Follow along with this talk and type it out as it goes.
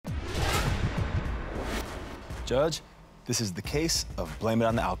Judge, this is the case of blame it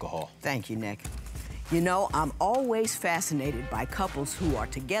on the alcohol. Thank you, Nick. You know, I'm always fascinated by couples who are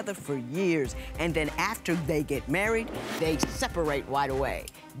together for years, and then after they get married, they separate right away.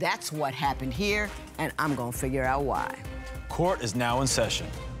 That's what happened here, and I'm gonna figure out why. Court is now in session.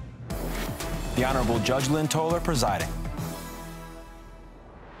 The Honorable Judge Lynn Toller presiding.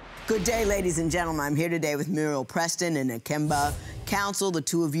 Good day, ladies and gentlemen. I'm here today with Muriel Preston and Akemba Counsel. The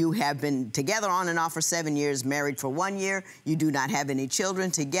two of you have been together on and off for 7 years, married for 1 year. You do not have any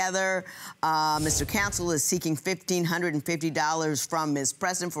children together. Mr. Counsel is seeking $1,550 from Ms.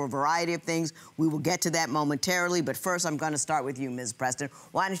 Preston for a variety of things. We will get to that momentarily, but first I'm going to start with you, Ms. Preston.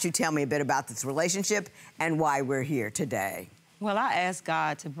 Why don't you tell me a bit about this relationship and why we're here today? Well, I asked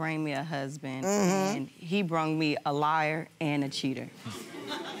God to bring me a husband, and he brought me a liar and a cheater.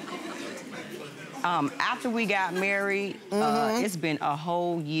 After we got married, it's been a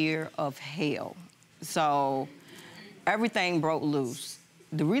whole year of hell. So everything broke loose.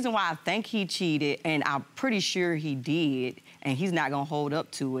 The reason why I think he cheated, and I'm pretty sure he did, and he's not gonna hold up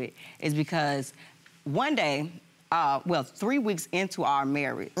to it, is because one day, 3 weeks into our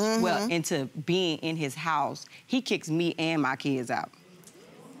marriage, into being in his house, he kicks me and my kids out.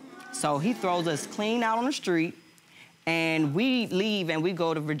 So he throws us clean out on the street, and we leave and we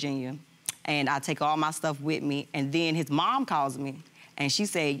go to Virginia. And I take all my stuff with me, and then his mom calls me, and she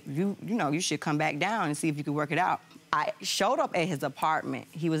said, you know, you should come back down and see if you can work it out. I showed up at his apartment.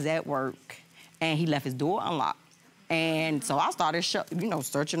 He was at work, and he left his door unlocked. And so I started,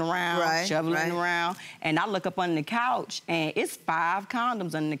 searching around, shoveling around, and I look up under the couch, and it's 5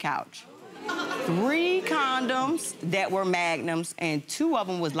 condoms under the couch. 3 condoms that were magnums, and 2 of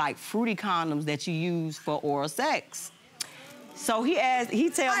them was like fruity condoms that you use for oral sex. So he tells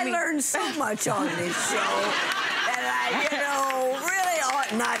me... I learned so much on this show that I, really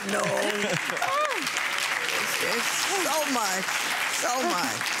ought not know. It's so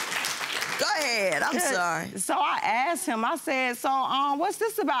much. Go ahead, I'm sorry. So I asked him, I said, so what's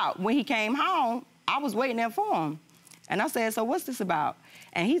this about? When he came home, I was waiting there for him. And I said, so what's this about?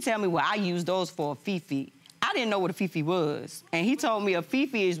 And he told me, well, I use those for a fifi. I didn't know what a fifi was. And he told me a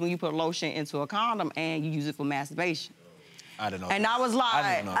fifi is when you put lotion into a condom and you use it for masturbation. I didn't know and that. I was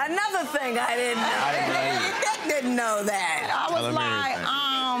like... Another thing I didn't know. Nick didn't know that. I was like,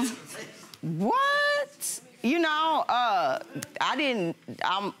 what?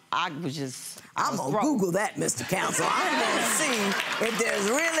 I was just... I'm gonna Google that, Mr. Counsel. I'm gonna see if there's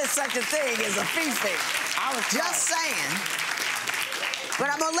really such a thing as a fifi. I was just saying.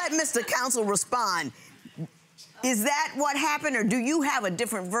 But I'm gonna let Mr. Counsel respond. Is that what happened, or do you have a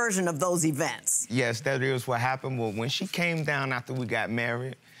different version of those events? Yes, that is what happened. Well, when she came down after we got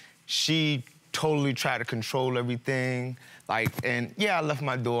married, she totally tried to control everything. And yeah, I left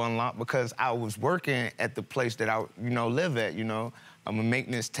my door unlocked because I was working at the place that I, live at, I'm a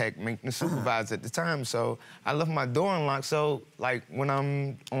maintenance tech, maintenance supervisor at the time, so I left my door unlocked. So, when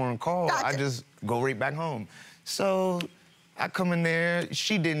I'm on call, I just go right back home. So I come in there,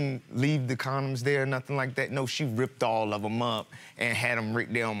 she didn't leave the condoms there, nothing like that. No, she ripped all of them up and had them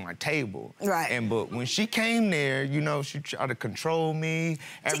right there on my table. Right. But when she came there, she tried to control me,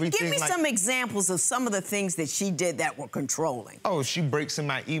 everything. Give me some examples of some of the things that she did that were controlling. Oh, she breaks in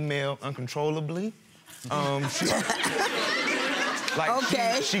my email uncontrollably.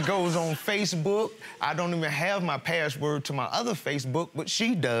 She goes on Facebook. I don't even have my password to my other Facebook, but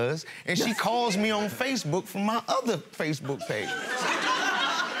she does. And she calls me on Facebook from my other Facebook page.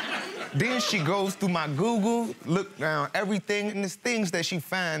 Then she goes through my Google, look down everything, and there's things that she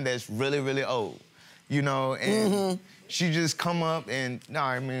finds that's really, really old, and she just come up and,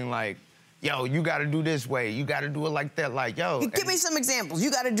 yo, you gotta do this way, you gotta do it like that, Give me some examples.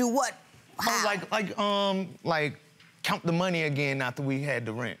 You gotta do what? How? Count the money again after we had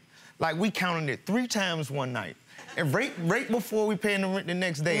the rent. We counted it 3 times one night. And right before we paid the rent the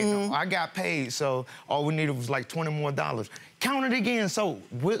next day, I got paid, so all we needed was $20 more. Count it again, so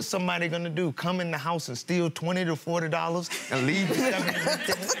what's somebody gonna do? Come in the house and steal $20 to $40 and leave the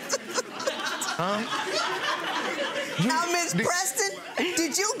 $70? Huh? Now, Ms. Preston,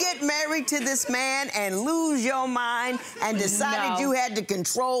 did you get married to this man and lose your mind and decided you had to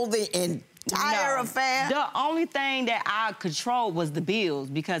control the entire affair? The only thing that I controlled was the bills,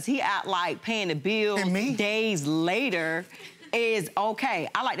 because he act like paying the bills days later is okay.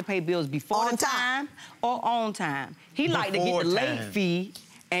 I like to pay bills before the time or on time. He like to get the late fee,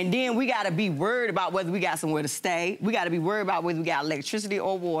 and then we gotta be worried about whether we got somewhere to stay. We gotta be worried about whether we got electricity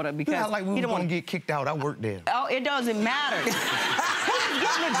or water, because not like we don't want to get kicked out. I work there. Oh, it doesn't matter. Who's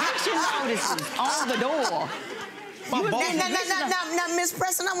getting eviction notices on the door? Now, Miss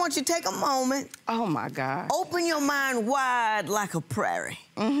Preston, I want you to take a moment. Oh, my God. Open your mind wide like a prairie.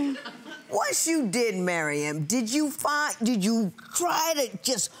 Once you did marry him, did you try to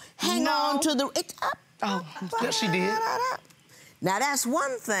just hang on to the... Yes, she did. Now, that's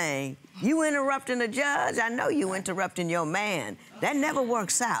one thing. You interrupting the judge, I know you interrupting your man. That never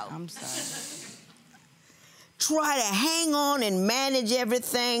works out. I'm sorry. Try to hang on and manage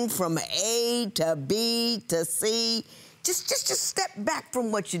everything from A to B to C. Just step back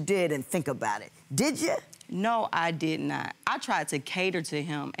from what you did and think about it. Did you? No, I did not. I tried to cater to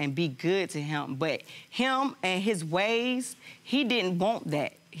him and be good to him, but him and his ways, he didn't want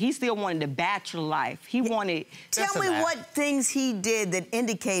that. He still wanted the bachelor life. He wanted... Tell me what things he did that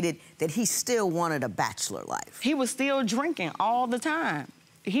indicated that he still wanted a bachelor life. He was still drinking all the time.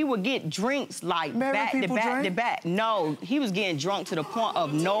 He would get drinks like back to back to back. No, he was getting drunk to the point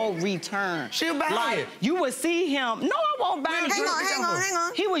of no return. She'll buy like, it. You would see him... No, I won't buy it. Hang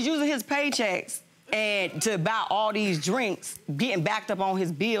on. He was using his paychecks and to buy all these drinks, getting backed up on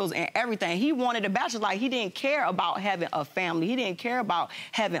his bills and everything. He wanted a bachelor life. He didn't care about having a family. He didn't care about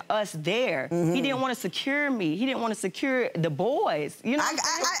having us there. He didn't want to secure me. He didn't want to secure the boys. You know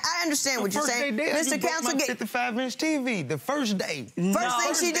I understand what you're saying. Mr. Counsel, 55-inch TV, the first day. First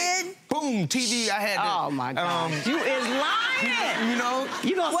thing she did? Boom, TV, I had Oh, my God. You is lying. You know?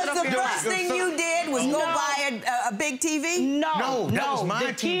 You gonna sit up What's the here first thing you did was go buy a big TV? No, that was my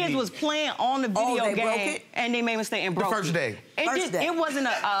the TV. kids was playing on the video they game, broke it? and they made a mistake and broke The first day. It wasn't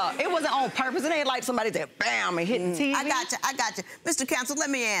on purpose. It ain't like somebody said bam and hit the TV. I got you. Mr. Counsel, let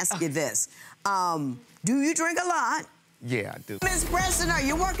me ask you this. Do you drink a lot? Yeah, I do. Miss Preston, are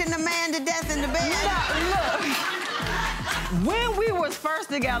you working the man to death in the bed? Look, when we was first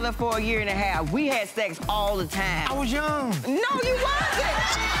together for a year and a half, we had sex all the time. I was young. No, you wasn't.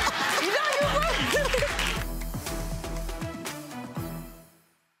 No, you wasn't.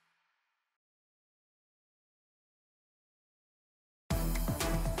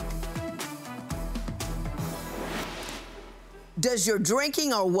 Does your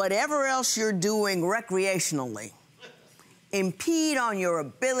drinking or whatever else you're doing recreationally impede on your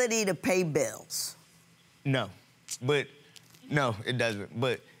ability to pay bills? No, it doesn't.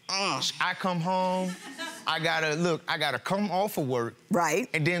 But I come home, I gotta come off of work. Right.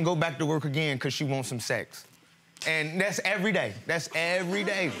 And then go back to work again because she wants some sex. And that's every day. That's every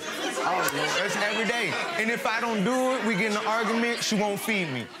day. That's every day. And if I don't do it, we get in an argument, she won't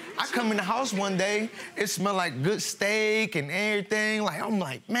feed me. I come in the house one day, it smell like good steak and everything. Like, I'm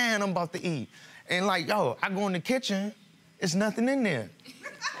like, man, I'm about to eat. And like, yo, I go in the kitchen, it's nothing in there.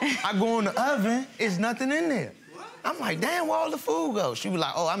 I go in the oven, it's nothing in there. I'm like, damn, where all the food go? She was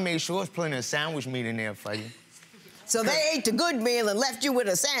like, oh, I made sure there's plenty of sandwich meat in there for you. So they ate the good meal and left you with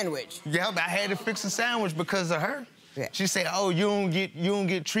a sandwich? Yeah, but I had to fix a sandwich because of her. Yeah. She said, oh, you don't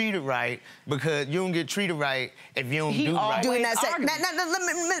get treated right because you don't get treated right if you don't do right. Doing that sex. Now,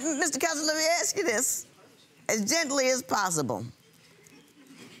 Mr. Counsel, let me ask you this, as gently as possible.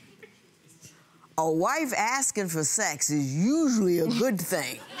 A wife asking for sex is usually a good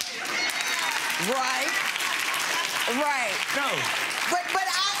thing. Right? Right. No.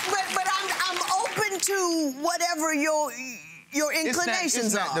 But I'm open to whatever your inclinations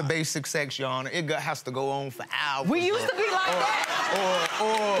it's not are. the basic sex, Your Honor. It has to go on for hours. We used to be like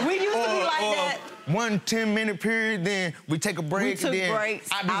that. We used to be like that. 1 10-minute period, then we take a break. We took and then breaks.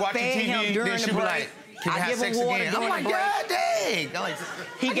 I be I watching fed him TV, during then the she be break. like, can I we have give him sex water again? during I'm like, the break. God dang. I'm like,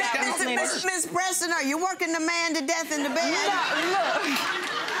 He got Miss Preston, are you working the man to death in the bed?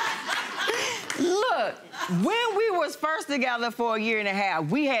 Look, when we was first together for a year and a half,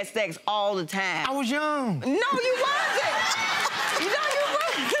 we had sex all the time. I was young. No, you wasn't. No, you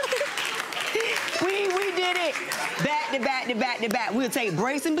wasn't. We did it back to back to back to back. We'll take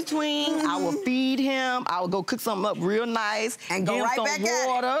breaks in between. I will feed him. I would go cook something up real nice. And go get him right some back at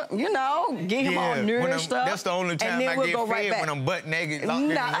water, you know, get him all nourished up. That's the only time and then I we'll get go fed right back. when I'm butt naked locked in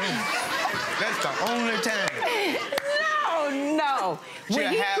the room. That's the only time. No.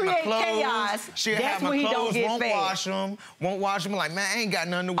 When he create chaos, that's when he don't get fed. Won't wash them. Like, man, I ain't got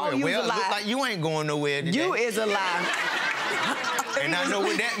nothing to wear. Oh, well, a lie. look like you ain't going nowhere today. You is a lie. And I know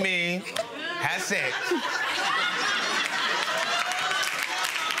what that means. Have sex.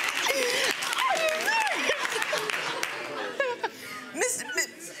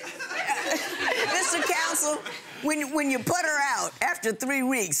 Mr. Counsel, when you put her out after 3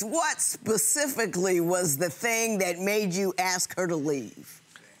 weeks, what specifically was the thing that made you ask her to leave?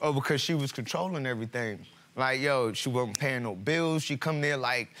 Oh, because she was controlling everything. Like, yo, she wasn't paying no bills. She come there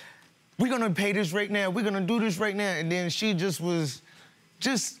like, we're gonna pay this right now. We're gonna do this right now. And then she just was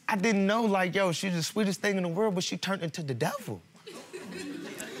I didn't know, like, yo, she's the sweetest thing in the world, but she turned into the devil.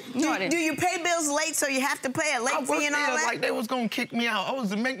 Do you pay bills late so you have to pay a late fee and all that? Like they was gonna kick me out. I was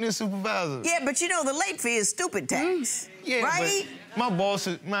the maintenance supervisor. Yeah, but you know the late fee is stupid tax. Yeah, right? But my boss,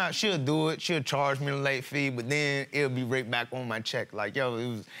 she'll do it. She'll charge me the late fee, but then it'll be right back on my check. Like, yo, it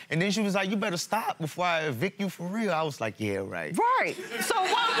was. And then she was like, you better stop before I evict you for real. I was like, yeah, right. Right. So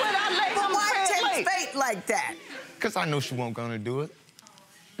why would I let him pay tempt fate like that? Because I know she wasn't gonna do it.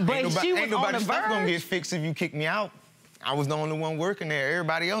 But Ain't nobody's stuff gonna get fixed if you kick me out. I was the only one working there.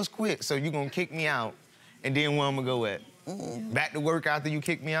 Everybody else quit, so you gonna kick me out, and then where I'm gonna go at? Back to work after you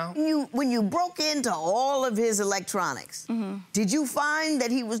kick me out? When you broke into all of his electronics, did you find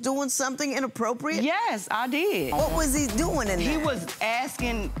that he was doing something inappropriate? Yes, I did. What was he doing in there? He was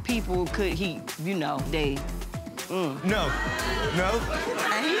asking people, could he, you know, they... No.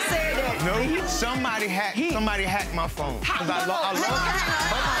 And he said that... No, somebody hacked my phone.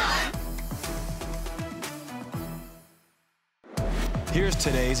 Here's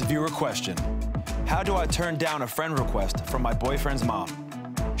today's viewer question. How do I turn down a friend request from my boyfriend's mom?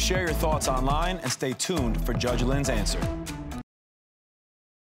 Share your thoughts online and stay tuned for Judge Lynn's answer.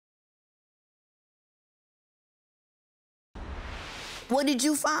 What did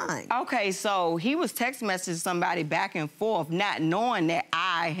you find? Okay, so he was text messaging somebody back and forth, not knowing that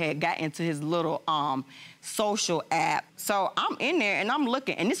I had got into his little social app. So I'm in there and I'm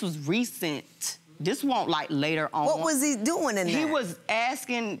looking, and this was recent. This won't like later on. What was he doing in there? He was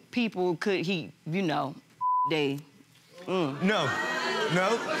asking people, could he, you know, they. No.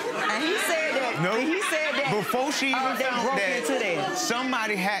 And he said that. No. He said that. Before she even found broke that, into there.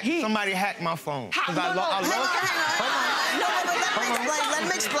 somebody hacked my phone. Let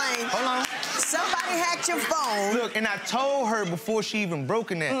me explain. Hold on. Somebody hacked your phone. Look, and I told her before she even broke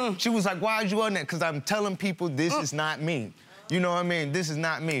in that. She was like, why'd you on that? Because I'm telling people this is not me. You know what I mean? This is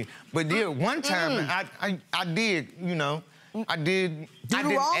not me. But yeah, one time I did, you know, I didn't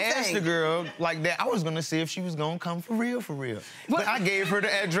ask the girl like that. I was gonna see if she was gonna come for real. But I gave her the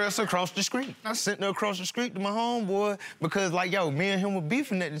address across the street. I sent her across the street to my homeboy because, like, yo, me and him were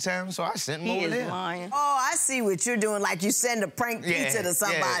beefing at the time, so I sent him over there. He is lying. Oh, I see what you're doing. Like you send a prank pizza to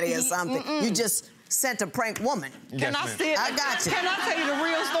somebody or something. You just sent a prank woman. Can I see it? I got you. Can I tell you the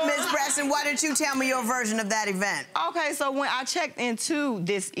real story? Miss Preston, why don't you tell me your version of that event? Okay, so when I checked into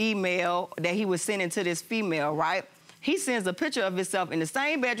this email that he was sending to this female, right? He sends a picture of himself in the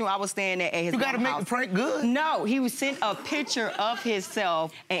same bedroom I was staying at his You gotta make house. the prank good. No, he was sent a picture of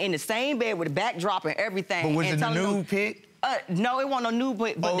himself and in the same bed with a backdrop and everything. But was it a nude pic? No, it wasn't a nude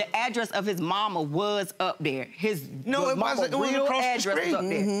pic, but the address of his mama was up there. His No, it wasn't. It was real across the address street. was up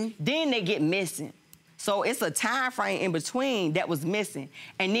there. Then they get missing. So it's a time frame in between that was missing.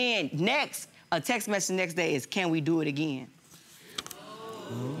 And then next, a text message next day is, can we do it again?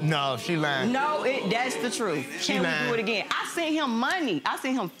 No, she lying. No, that's the truth. Can we do it again? I sent him money. I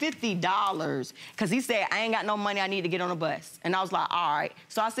sent him $50 because he said, I ain't got no money, I need to get on a bus. And I was like, all right.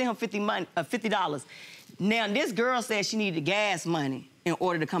 So I sent him $50. Now, this girl said she needed gas money in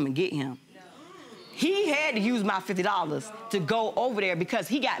order to come and get him. He had to use my $50 to go over there because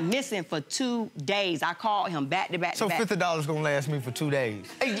he got missing for 2 days. I called him back to back to back. So $50 gonna last me for 2 days?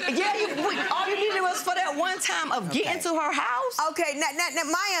 Yeah, all you needed was for that one time of getting to her house. Okay, now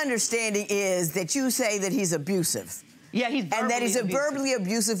my understanding is that you say that he's abusive. Yeah, he's verbally And that he's abusive. verbally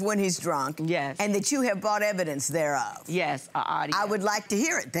abusive when he's drunk. Yes. And that you have brought evidence thereof. Yes, audio. I would like to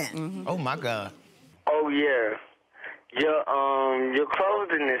hear it then. Oh, my God. Oh, yeah. Your clothes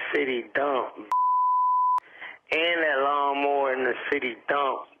in the city dump. And that lawnmower in the city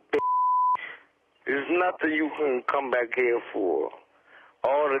dump. There's nothing you can come back here for.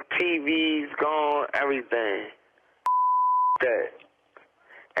 All the TV's gone, everything. That.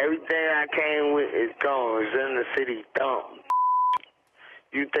 Everything I came with is gone. It's in the city dump.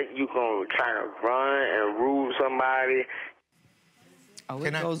 You think you gonna try to run and rule somebody? Oh,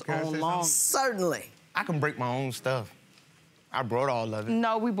 it goes on long. Certainly. I can break my own stuff. I brought all of it.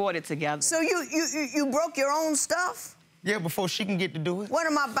 No, we bought it together. So you broke your own stuff? Yeah, before she can get to do it. What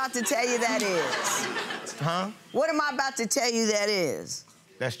am I about to tell you that is? Huh? What am I about to tell you that is?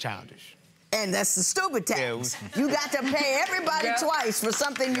 That's childish. And that's the stupid tax. Yeah, You got to pay everybody twice for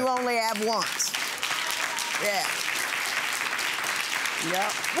something you only have once. Yeah.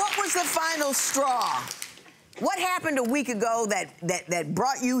 Yep. What was the final straw? What happened a week ago that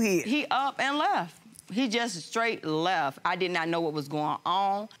brought you here? He up and left. He just straight left. I did not know what was going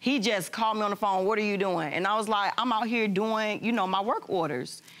on. He just called me on the phone, what are you doing? And I was like, I'm out here doing, you know, my work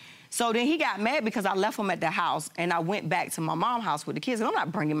orders. So then he got mad because I left him at the house and I went back to my mom's house with the kids. And I'm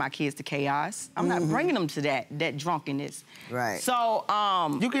not bringing my kids to chaos. I'm not bringing them to that drunkenness. Right. So,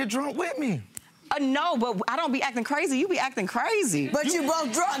 You get drunk with me. no, but I don't be acting crazy. You be acting crazy. But you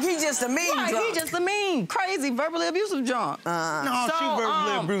both drunk. He just a mean Right, drunk. he just a mean, crazy, verbally abusive drunk. No, So, she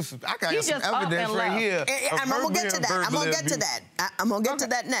verbally abusive. I got he some just up evidence and right left. here. I'm gonna get to that. I'm gonna get to that. I'm gonna get to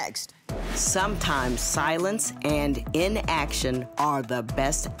that next. Sometimes silence and inaction are the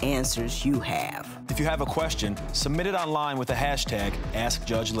best answers you have. If you have a question, submit it online with the hashtag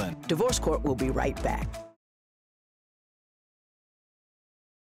AskJudgeLynn. Divorce Court will be right back.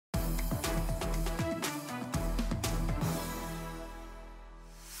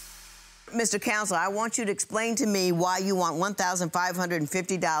 Mr. Counselor, I want you to explain to me why you want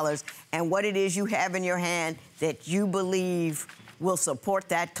 $1,550 and what it is you have in your hand that you believe will support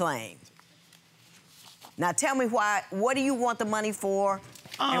that claim. Now tell me what do you want the money for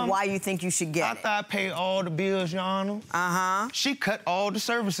and why you think you should get it? After I paid all the bills, Your Honor, she cut all the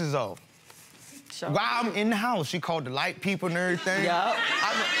services off. Sure. While I'm in the house, she called the light people and everything. Yup.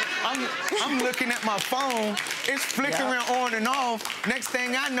 I'm looking at my phone. It's flickering on and off. Next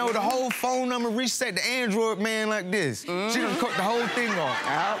thing I know, the whole phone number reset to Android man like this. She done cut the whole thing off.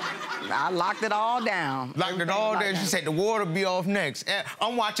 Yep. I locked it all down. Locked it all down. She said the water be off next.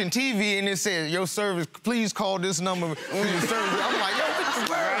 I'm watching TV and it says, your service, please call this number for your service. I'm like, yo, what the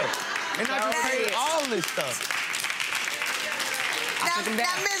world? And I just paid all this stuff.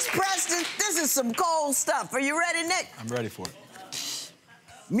 Now, Miss Preston, this is some cold stuff. Are you ready, Nick? I'm ready for it.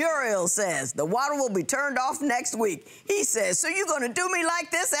 Muriel says the water will be turned off next week. He says, so you're gonna do me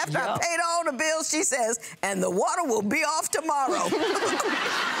like this after I paid all the bills? She says, and the water will be off tomorrow.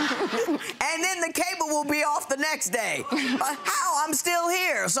 And then the cable will be off the next day. How? I'm still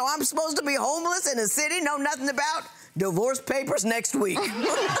here. So I'm supposed to be homeless in a city, know nothing about divorce papers next week.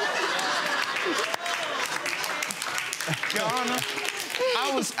 Your Honor,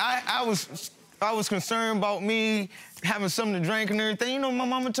 I was concerned about me having something to drink and everything. You know what my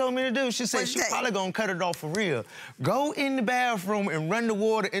mama told me to do? She said she's probably gonna cut it off for real. Go in the bathroom and run the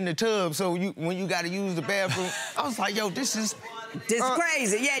water in the tub so when you gotta use the bathroom. I was like, yo, this is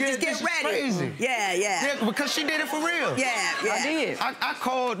crazy. Yeah, just get ready. Crazy. Yeah, because she did it for real. Yeah. I did. I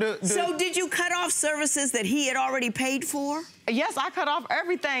called the... So did you cut off services that he had already paid for? Yes, I cut off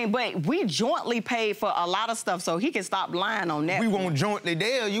everything, but we jointly paid for a lot of stuff, so he can stop lying on that. We won't jointly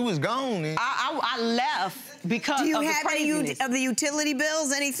there. You was gone. And... I left because Do you of have the any craziness. of the utility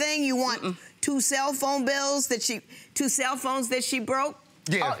bills? Anything you want? Two cell phones that she broke?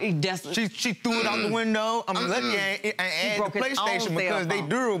 Yeah, Oh, she threw it out the window. I'm lucky I added the PlayStation because they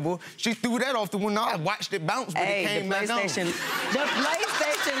durable. She threw that off the window. I watched it bounce, but it came back on. The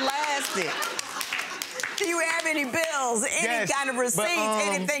PlayStation lasted. Do you have any bills, any kind of receipts,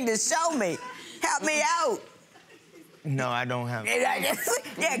 anything to show me? Help me out. No, I don't have it.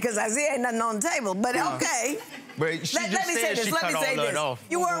 Yeah, because I see ain't nothing on the table, but okay. But she Let me say this.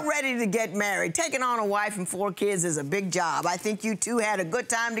 You weren't ready to get married. Taking on a wife and 4 kids is a big job. I think you two had a good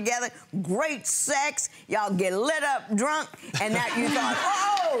time together, great sex. Y'all get lit up drunk, and that you thought,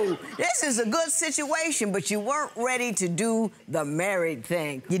 oh, this is a good situation, but you weren't ready to do the married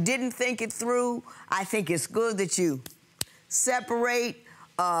thing. You didn't think it through. I think it's good that you separate.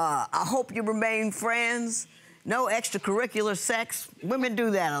 I hope you remain friends. No extracurricular sex. Women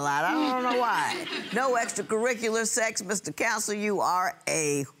do that a lot. I don't know why. No extracurricular sex. Mr. Counselor, you are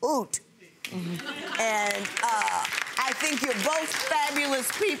a hoot. And I think you're both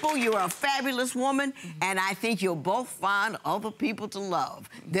fabulous people. You're a fabulous woman. And I think you'll both find other people to love.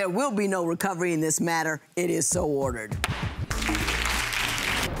 There will be no recovery in this matter. It is so ordered.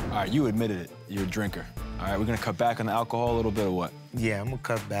 All right, you admitted it. You're a drinker. All right, we're gonna cut back on the alcohol a little bit or what? Yeah, I'm gonna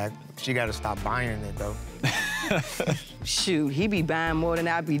cut back. She gotta stop buying it, though. Shoot, he be buying more than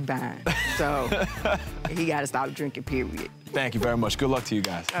I be buying. So he gotta stop drinking, period. Thank you very much. Good luck to you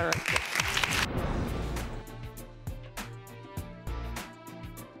guys. All right.